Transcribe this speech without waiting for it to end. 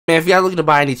Man, if y'all looking to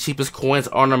buy any cheapest coins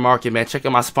on the market, man, check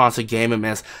out my sponsor,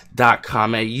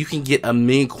 GameMS.com, man. You can get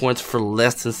 1,000,000 coins for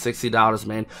less than $60,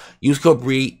 man. Use code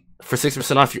BREED for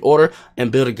 60% off your order and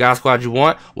build a God Squad you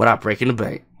want without breaking the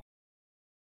bank.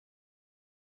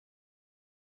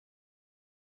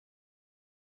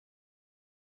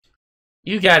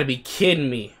 You gotta be kidding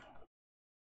me.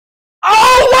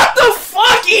 Oh, what the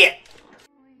fuck?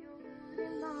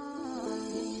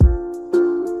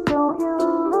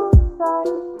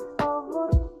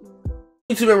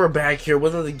 YouTube, man, we're back here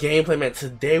with another gameplay, man.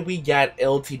 Today we got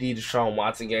LTD Deshaun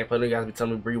Watson gameplay. You guys be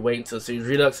telling me, Bree, wait until the series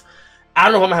redux. I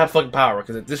don't know if I'm gonna have fucking power,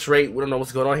 because at this rate, we don't know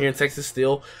what's going on here in Texas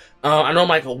still. I know I'm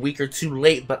like a week or two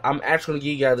late, but I'm actually gonna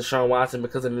give you guys Deshaun Watson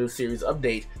because of the new series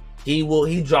update.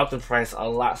 He dropped in price a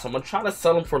lot, so I'm gonna try to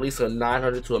sell him for at least a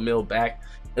 900 to a mil back,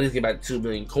 at least get back 2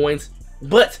 million coins.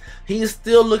 But he's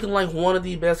still looking like one of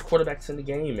the best quarterbacks in the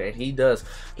game, man. He does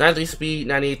 93 speed,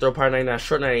 98 throw power, 99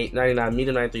 short, 99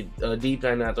 medium, 93 deep,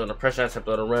 99 throw under pressure, 9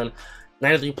 throw to run,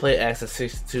 93 play access,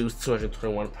 62,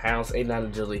 221 pounds, 89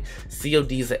 agility,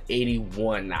 COD's at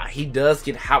 81. Now he does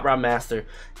get hot route master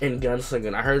and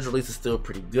gunslinger. I heard his release is still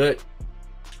pretty good.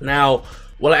 Now,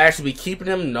 will I actually be keeping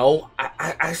him? No.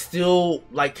 I still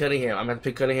like Cunningham. I'm going to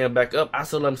pick Cunningham back up. I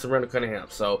still let him surrender Cunningham.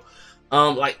 So,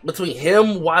 like, between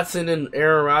him, Watson, and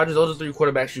Aaron Rodgers, those are 3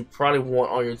 quarterbacks you probably want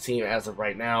on your team as of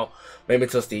right now. Maybe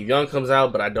until Steve Young comes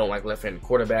out, but I don't like left-handed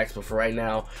quarterbacks. But for right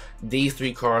now, these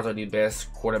 3 cards are the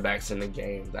best quarterbacks in the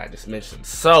game that I just mentioned.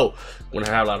 So, we're going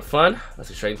to have a lot of fun. Let's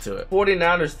get straight into it.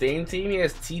 49ers theme team. He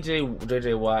has J.J.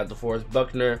 Watt, DeForest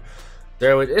Buckner.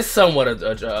 It's somewhat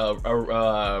what's a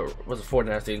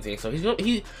 49ers team. So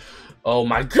he oh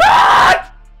my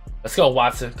god! Let's go,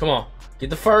 Watson. Come on. Get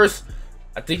the first.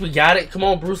 I think we got it. Come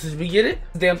on, Bruce. Did we get it?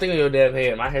 Damn thing on your damn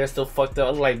head. My hair's still fucked up.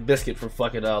 I look like Biscuit from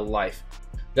fucking Life.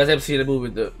 You guys ever seen the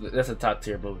movie? That's a top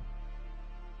tier movie.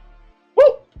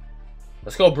 Woo!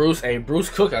 Let's go, Bruce. Hey,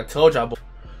 Bruce Cook, I told y'all.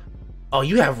 Oh,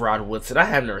 you have Rod Woodson. I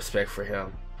have no respect for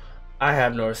him. I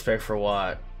have no respect for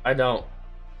Watt. I don't.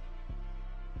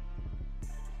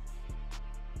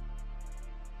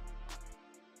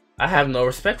 I have no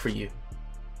respect for you.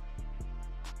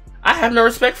 I have no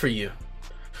respect for you.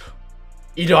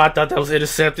 You know, I thought that was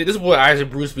intercepted. This boy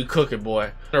Isaac Bruce be cooking, boy.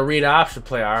 I'm gonna read the option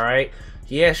play, alright?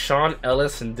 He has Sean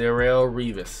Ellis and Darrell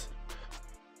Revis.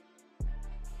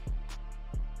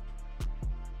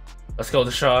 Let's go,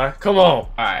 Deshaun. Come on.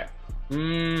 Alright.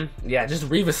 Yeah, just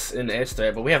Revis in the edge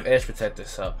threat, but we have edge protectors,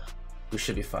 so we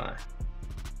should be fine.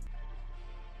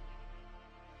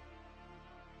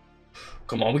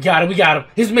 Come on, we got him, we got him.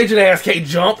 His midget ass can't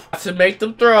jump. I said make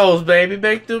them throws, baby.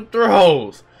 Make them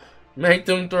throws. Make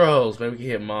them throws. Maybe we can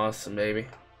hit Monster, maybe.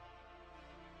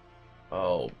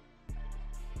 Oh.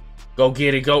 Go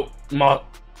get it, go.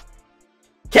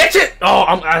 Catch it! Oh,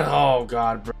 oh,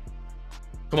 God, bro.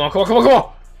 Come on, come on, come on, come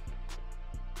on.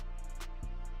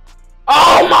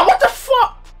 Oh, my, what the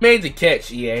fuck? Made the catch,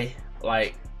 EA.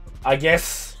 Like, I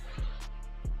guess.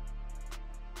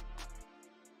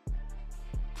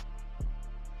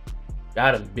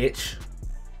 Got him, bitch.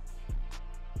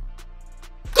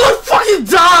 Good fucking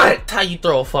dot! That's how you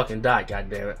throw a fucking dot,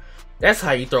 goddammit. That's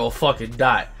how you throw a fucking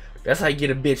dot. That's how you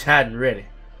get a bitch hot and ready.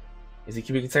 Is he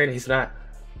QB container? He's not.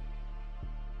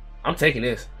 I'm taking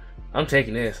this. I'm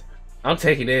taking this. I'm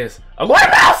taking this. I'm going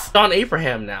mouse! On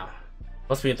Abraham now.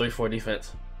 Must be in 3-4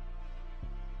 defense.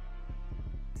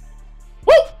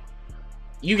 Woo!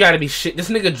 You gotta be shit. This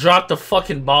nigga dropped the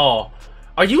fucking ball.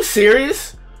 Are you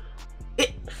serious?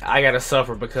 I gotta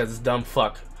suffer because it's dumb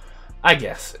fuck. I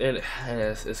guess.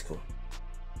 It's cool.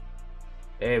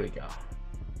 There we go.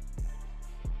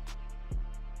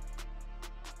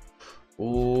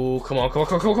 Ooh, come on, come on,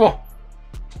 come on, come on, come on.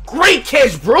 Great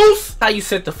catch, Bruce! How you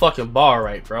set the fucking bar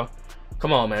right, bro?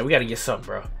 Come on, man. We gotta get something,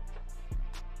 bro.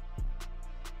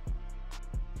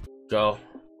 Go.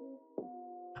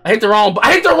 I hit the wrong button.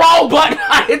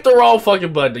 I hit the wrong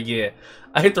fucking button again.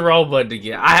 I hit the wrong button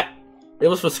again. It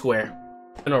was for square.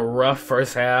 In a rough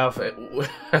first half.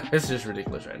 It's just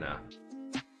ridiculous right now.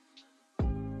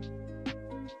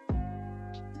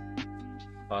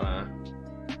 Hold on.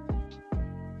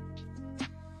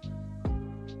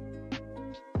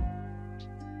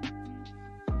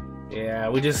 Yeah,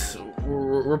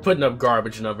 we're putting up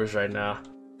garbage numbers right now.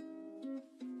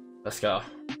 Let's go.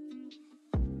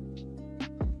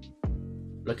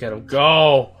 Look at him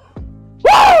go.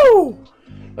 Woo!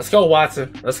 Let's go,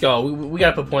 Watson. Let's go. We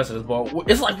gotta put points on this ball.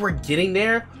 It's like we're getting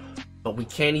there, but we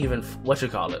can't even, what you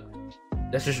call it.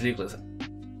 That's just ridiculous.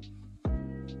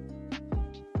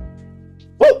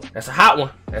 Woo! That's a hot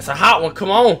one. That's a hot one.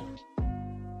 Come on.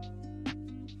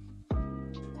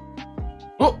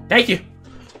 Oh, thank you.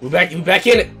 We back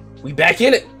in it. We back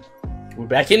in it. We're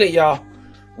back in it, y'all.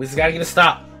 We just gotta get a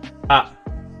stop.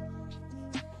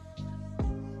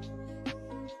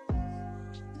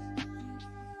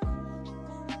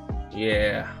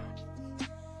 Yeah.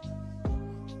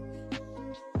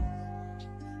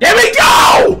 There we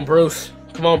go! Bruce.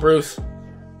 Come on, Bruce.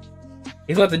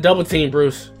 He's got the double team,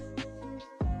 Bruce.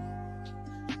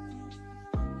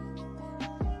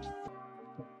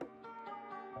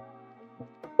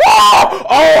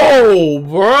 Oh,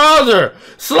 brother!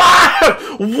 Slide!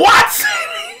 What?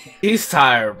 He's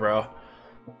tired, bro.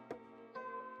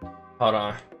 Hold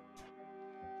on.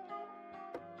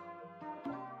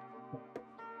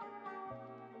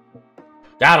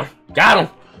 Got him. Got him.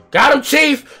 Got him,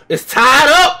 Chief. It's tied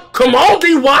up. Come on,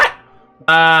 D. Watt.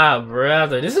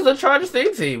 Brother. This is the Chargers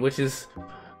team, which is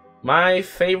my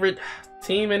favorite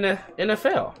team in the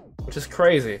NFL, which is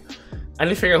crazy. I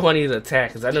need to figure out who I need to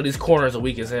attack, because I know these corners are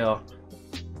weak as hell.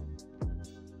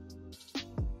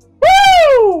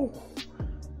 Woo!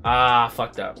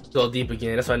 Fucked up. Go deep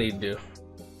again. That's what I need to do.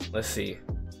 Let's see.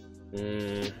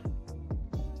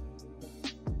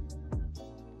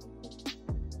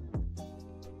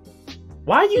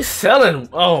 Why are you selling?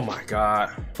 Oh my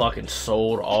god. Fucking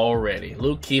sold already.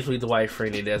 Luke Kuechly, Dwight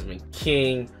Freeney, Desmond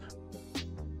King.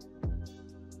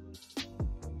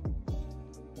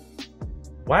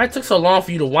 Why it took so long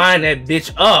for you to wind that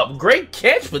bitch up? Great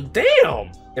catch, but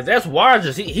damn. If that's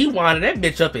Warriors, he winding that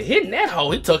bitch up and hitting that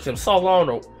hole. It took him so long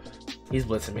to... He's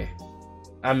blitzing me.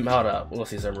 I'm hold up. We'll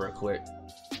see something real quick.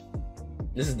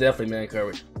 This is definitely man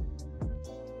coverage.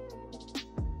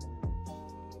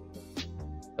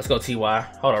 Let's go, TY.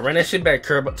 Hold on, run that shit back,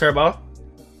 Turbo.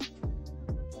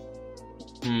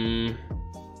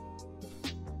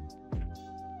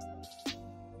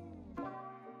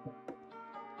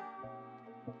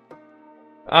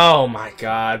 Oh my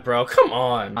god, bro. Come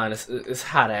on. It's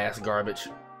hot ass garbage.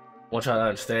 I want y'all to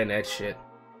understand that shit.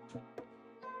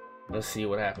 Let's see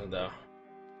what happens though.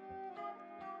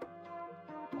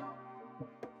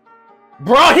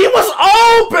 Bro, he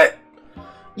was open!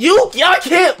 Y'all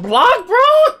can't block,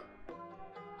 bro?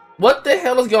 What the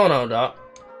hell is going on, dog?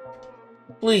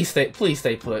 Please stay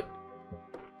put.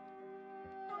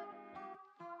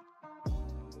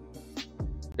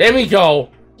 There we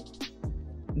go.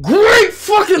 Great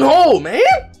fucking hole, man!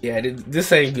 Yeah,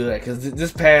 this ain't good, because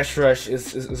this pass rush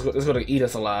is gonna eat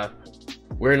us alive.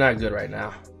 We're not good right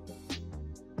now.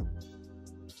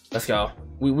 Let's go.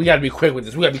 We gotta be quick with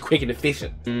this. We gotta be quick and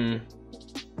efficient.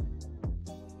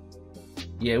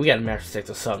 Yeah, we gotta match protect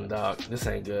or something, dog. This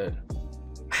ain't good.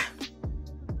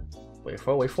 Wait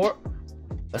for it.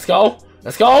 Let's go.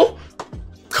 Let's go.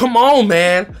 Come on,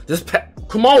 man.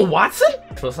 Come on, Watson.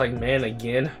 Feels like man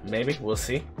again. Maybe. We'll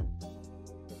see.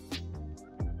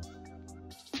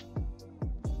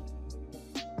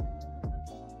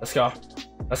 Let's go.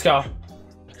 Let's go.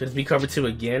 Could it be cover 2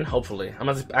 again? Hopefully.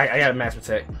 I gotta match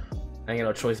protect. I ain't got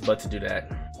no choice but to do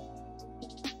that.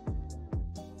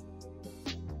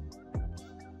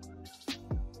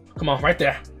 Come on, right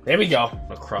there. There we go.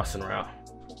 A crossing route.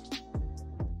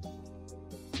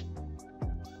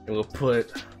 And we'll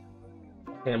put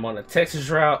him on the Texas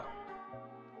route.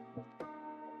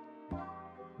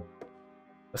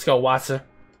 Let's go, Watson.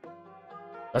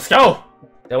 Let's go.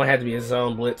 That one had to be a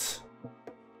zone blitz.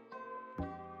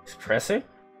 He's pressing.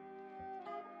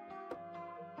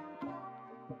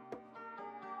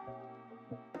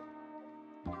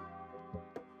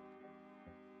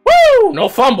 Woo! No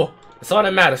fumble. That's all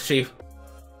that matters, Chief.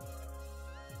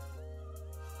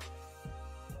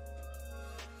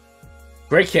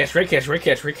 Great catch, great catch, great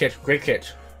catch, great catch, great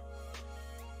catch.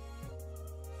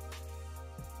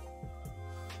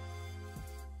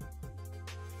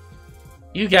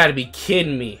 You gotta be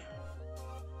kidding me.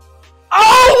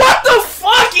 Oh, what the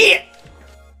fuck? It?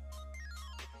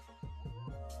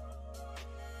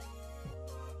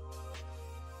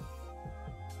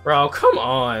 Bro, come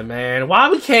on, man. Why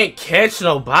we can't catch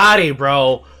nobody,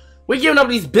 bro? We giving up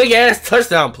these big ass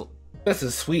touchdowns. This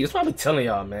is sweet. That's why I'm telling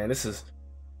y'all, man. This is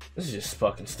just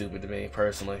fucking stupid to me,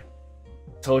 personally.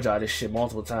 Told y'all this shit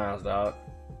multiple times, dog.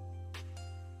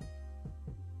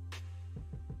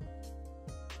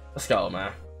 Let's go,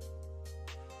 man.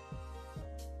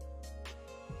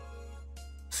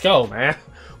 Let's go, man.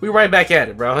 We right back at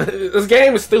it, bro. This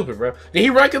game is stupid, bro. Did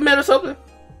he recommend or something?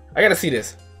 I gotta see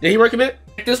this. Did he recommend?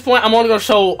 At this point, I'm only gonna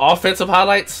show offensive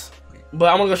highlights,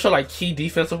 but I'm gonna show like key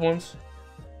defensive ones.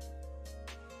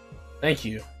 Thank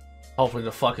you. Hopefully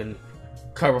the fucking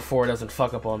cover 4 doesn't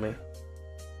fuck up on me.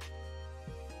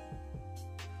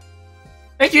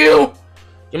 Thank you.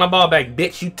 Get my ball back,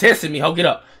 bitch. You tested me. Ho, get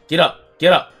up. Get up.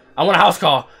 Get up. I want a house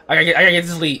call. I gotta get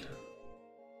this lead.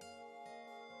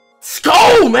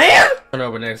 move, man! Turn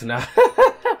over next now.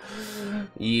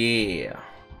 Yeah.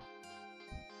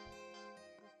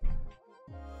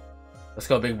 Let's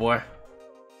go, big boy.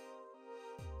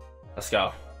 Let's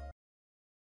go.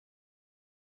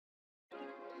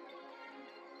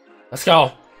 Let's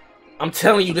go. I'm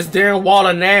telling you, this Darren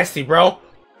Waller nasty, bro.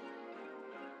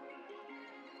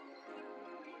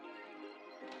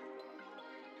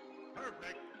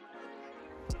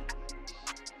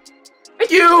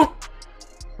 Thank you.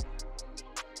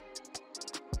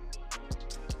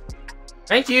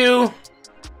 Thank you.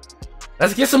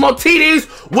 Let's get some more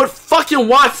TDs with fucking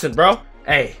Watson, bro.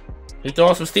 Hey, he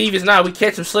throwing some Stevies now. We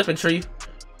catch him slipping, Tree.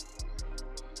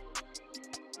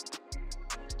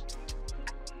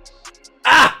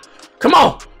 Ah! Come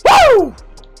on! Woo!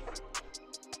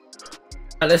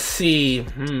 Let's see.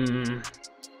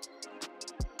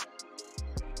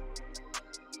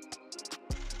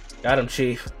 Got him,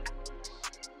 Chief.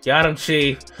 Got him,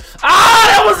 Chief. Ah,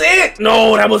 that was it!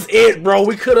 No, that was it, bro.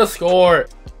 We could have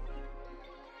scored.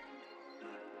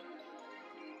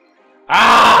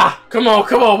 Ah! Come on,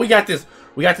 come on. We got this.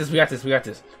 We got this. We got this. We got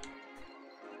this.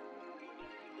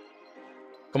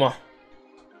 Come on.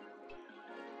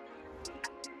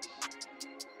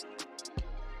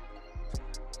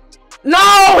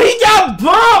 No, he got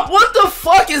bumped. What the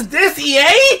fuck is this,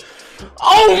 EA?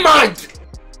 Oh my.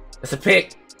 That's a pick.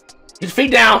 Get your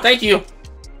feet down. Thank you.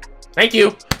 Thank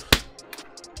you.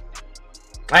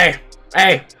 Hey,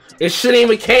 hey. It shouldn't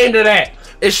even came to that.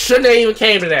 It shouldn't have even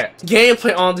came to that.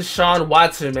 Gameplay on Deshaun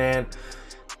Watson, man.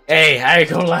 Hey, I ain't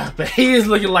gonna lie, but he is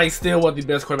looking like still one of the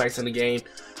best quarterbacks in the game.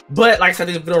 But like I said,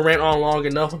 this video ran on long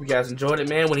enough. Hope you guys enjoyed it,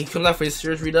 man. When he comes out for his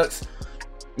Series Redux,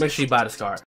 make sure you buy this card.